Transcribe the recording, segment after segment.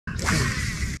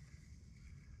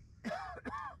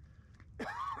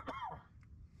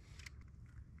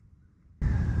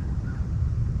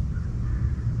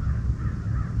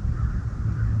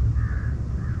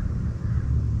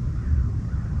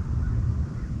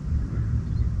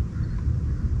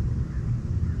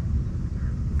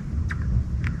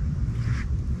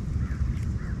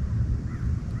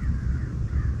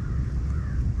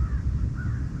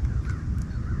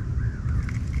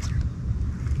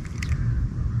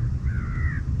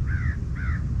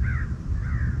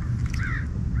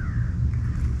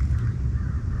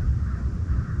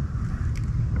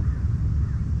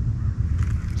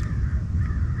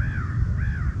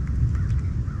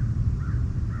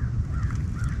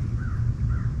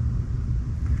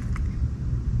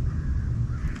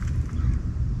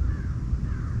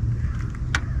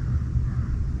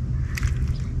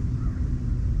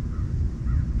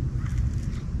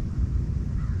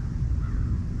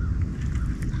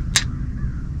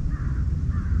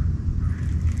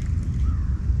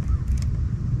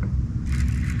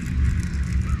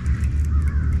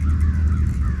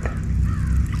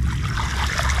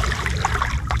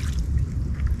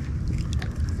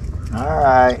All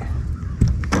right.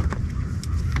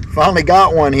 Finally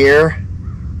got one here.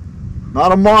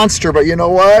 Not a monster, but you know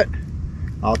what?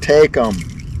 I'll take them.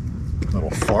 Little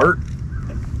fart.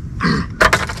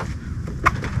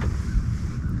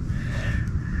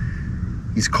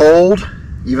 He's cold,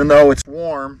 even though it's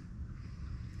warm.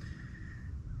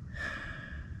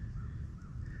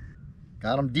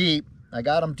 Got him deep. I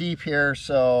got him deep here,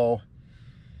 so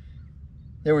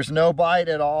there was no bite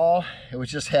at all. It was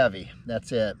just heavy.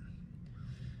 That's it.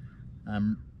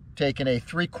 I'm taking a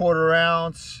 3/4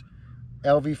 ounce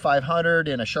LV 500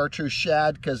 in a chartreuse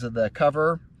shad because of the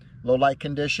cover, low light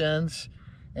conditions,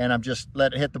 and I'm just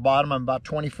letting it hit the bottom. I'm about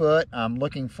 20 foot. I'm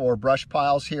looking for brush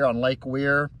piles here on Lake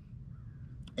Weir,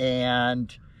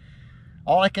 and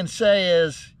all I can say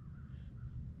is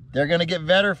they're going to get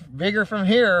bigger from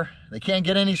here. They can't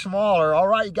get any smaller. All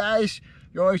right, guys,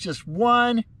 you're always just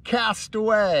one cast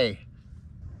away.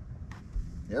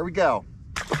 There we go.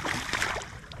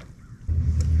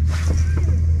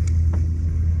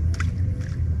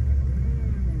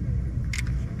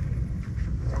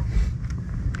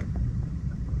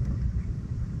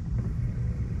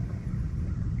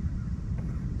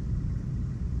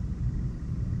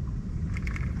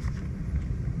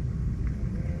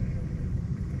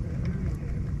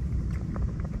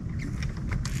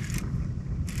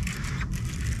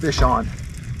 Fish on.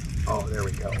 Oh, there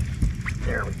we go.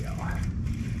 There we go.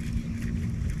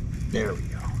 There we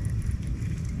go.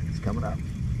 He's coming up.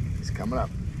 He's coming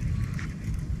up.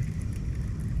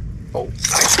 Oh,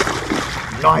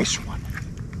 nice. Nice one.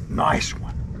 Nice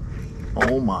one.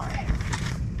 Oh my.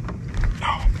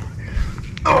 Oh,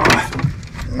 oh,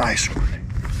 nice one.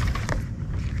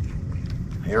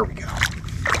 Here we go.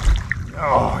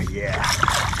 Oh yeah.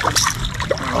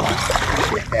 Oh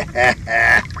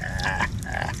yeah.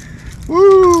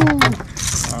 Woo!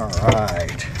 All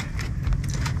right.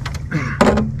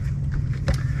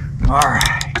 All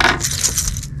right.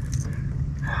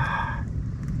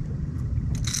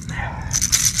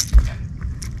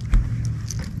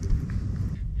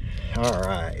 All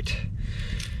right.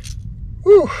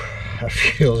 Woo! That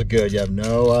feels good. You have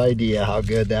no idea how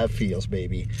good that feels,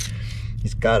 baby.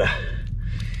 He's got a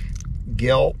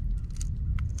gill.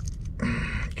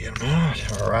 Get him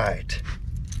out. All right.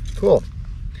 Cool.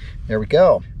 There we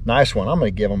go. Nice one. I'm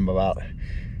going to give him about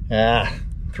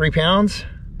 3 pounds.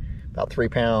 About 3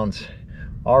 pounds.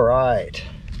 All right.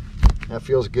 That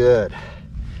feels good.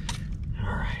 All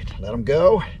right. Let him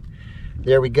go.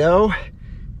 There we go.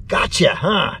 Gotcha,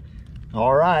 huh?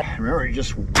 All right. Remember,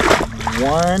 just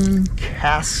one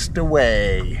cast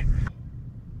away.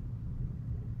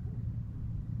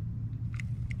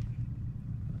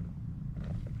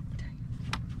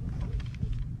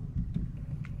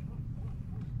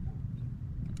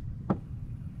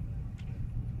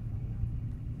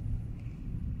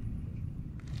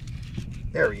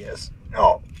 There he is.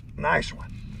 Oh, nice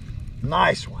one.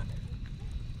 Nice one.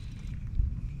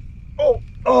 Oh,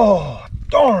 oh,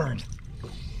 darn.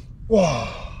 Whoa.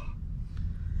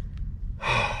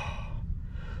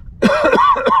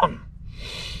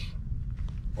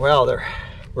 Well,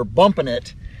 we're bumping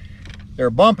it. They're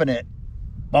bumping it.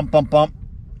 Bump, bump, bump.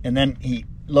 And then he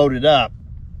loaded up.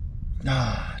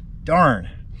 Ah, darn.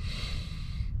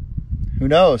 Who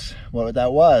knows what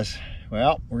that was?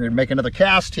 Well, we're going to make another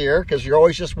cast here because you're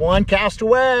always just one cast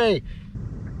away.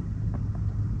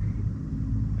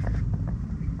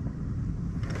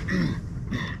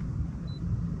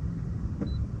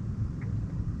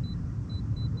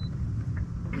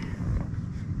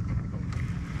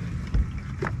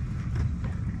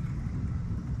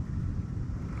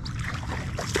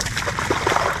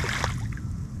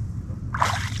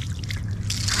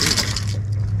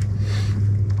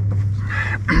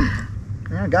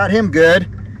 Got him good.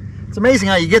 It's amazing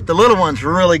how you get the little ones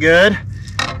really good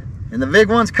and the big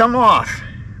ones come off.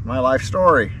 My life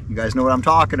story. You guys know what I'm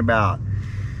talking about.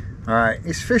 All right,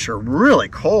 these fish are really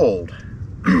cold.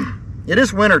 It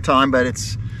is winter time, but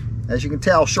it's, as you can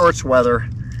tell, shorts weather.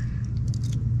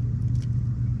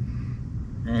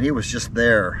 And he was just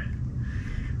there.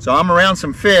 So I'm around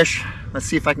some fish. Let's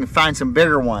see if I can find some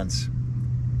bigger ones.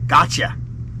 Gotcha.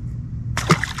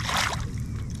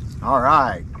 All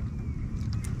right.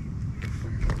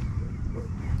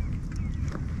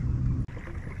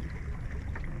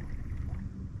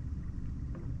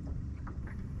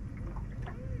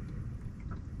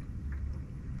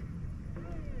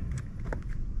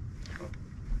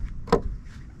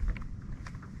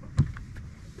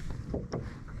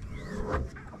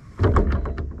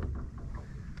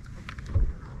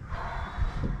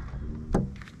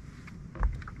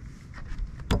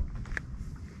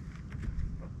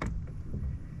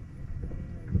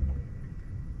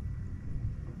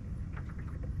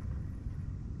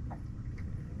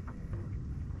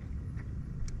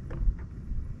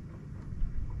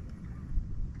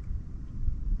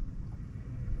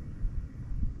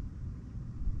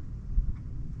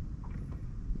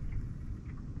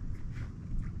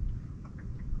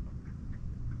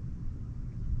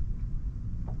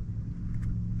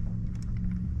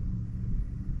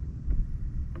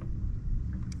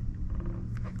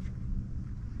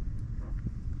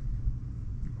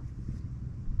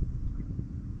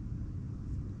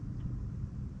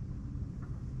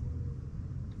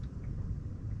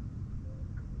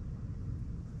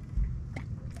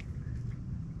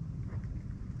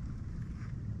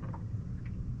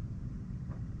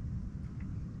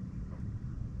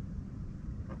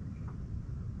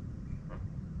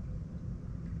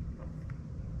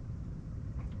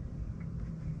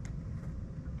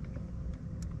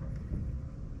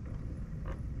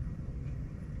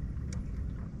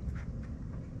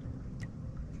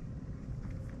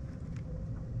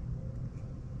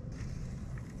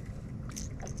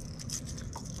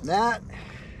 That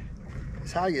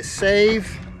is how you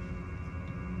save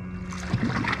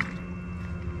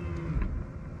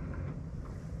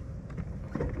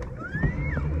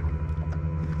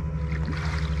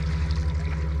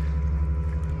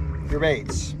your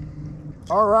baits.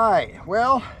 All right,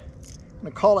 well, I'm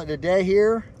gonna call it a day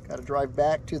here. Got to drive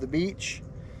back to the beach.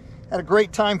 Had a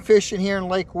great time fishing here in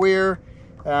Lake Weir.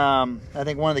 I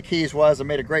think one of the keys was I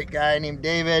made a great guy named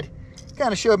David.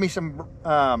 Kind of showed me some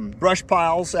brush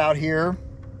piles out here.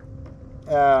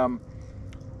 Caught,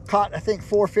 I think,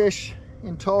 4 fish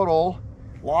in total.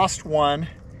 Lost 1.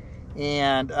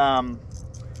 And I'm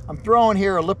throwing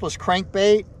here a lipless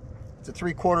crankbait. It's a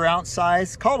 3/4 ounce size.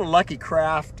 It's called a Lucky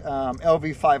Craft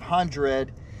LV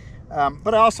 500.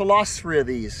 But I also lost 3 of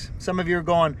these. Some of you are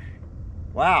going,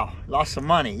 wow, lost some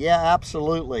money. Yeah,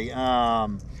 absolutely.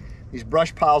 These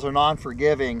brush piles are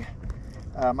non-forgiving.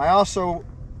 I also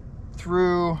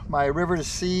threw my River to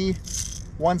Sea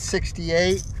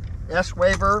 168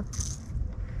 S-Waver.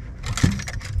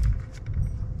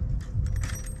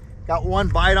 Got 1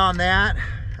 bite on that.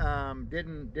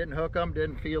 Didn't hook them,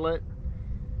 didn't feel it.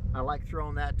 I like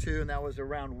throwing that too, and that was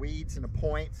around weeds and a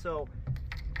point. So,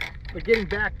 but getting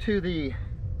back to the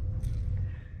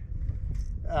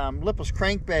lipless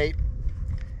crankbait,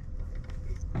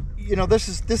 you know, this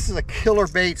is a killer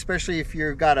bait, especially if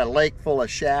you've got a lake full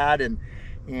of shad.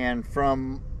 And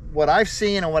from what I've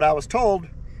seen and what I was told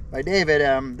by David,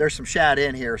 there's some shad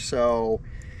in here. So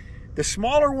the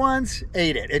smaller ones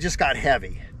ate it. It just got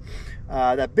heavy.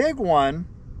 That big one,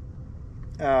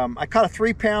 I caught a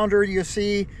 3-pounder, you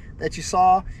see, that you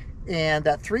saw, and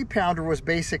that 3-pounder was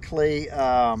basically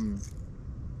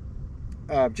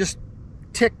just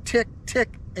tick, tick,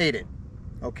 tick, ate it.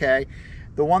 Okay.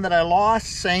 The one that I lost,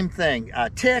 same thing.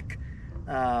 Tick,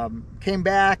 came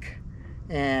back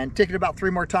and ticked it about 3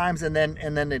 more times, and then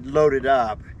it loaded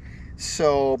up.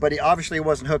 So, but he obviously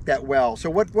wasn't hooked that well. So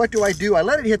what do? I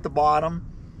let it hit the bottom,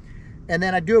 and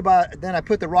then I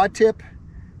put the rod tip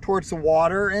towards the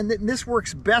water, and this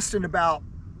works best in about,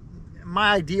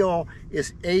 my ideal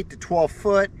is 8 to 12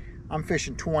 foot. I'm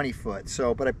fishing 20 foot.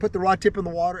 So, but I put the rod tip in the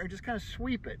water and just kind of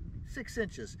sweep it, 6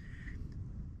 inches.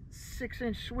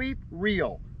 6-inch sweep,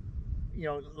 reel, you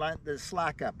know, let the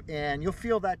slack up, and you'll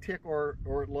feel that tick or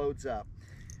it loads up.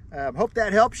 Hope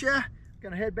that helps you.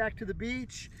 Gonna head back to the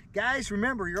beach. Guys,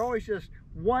 remember, you're always just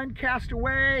 1 cast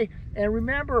away. And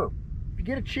remember, if you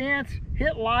get a chance,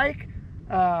 hit like.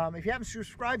 If you haven't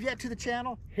subscribed yet to the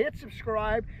channel, hit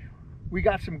subscribe. We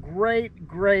got some great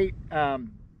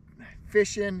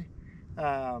fishing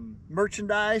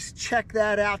merchandise. Check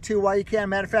that out too while you can.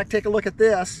 Matter of fact, take a look at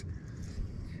this.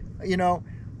 You know,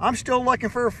 I'm still looking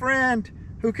for a friend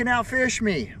who can outfish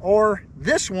me. Or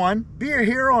this one, be a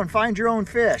hero and find your own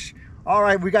fish. All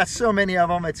right, we got so many of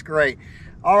them, it's great.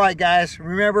 All right, guys,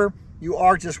 remember, you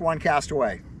are just 1 cast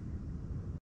away.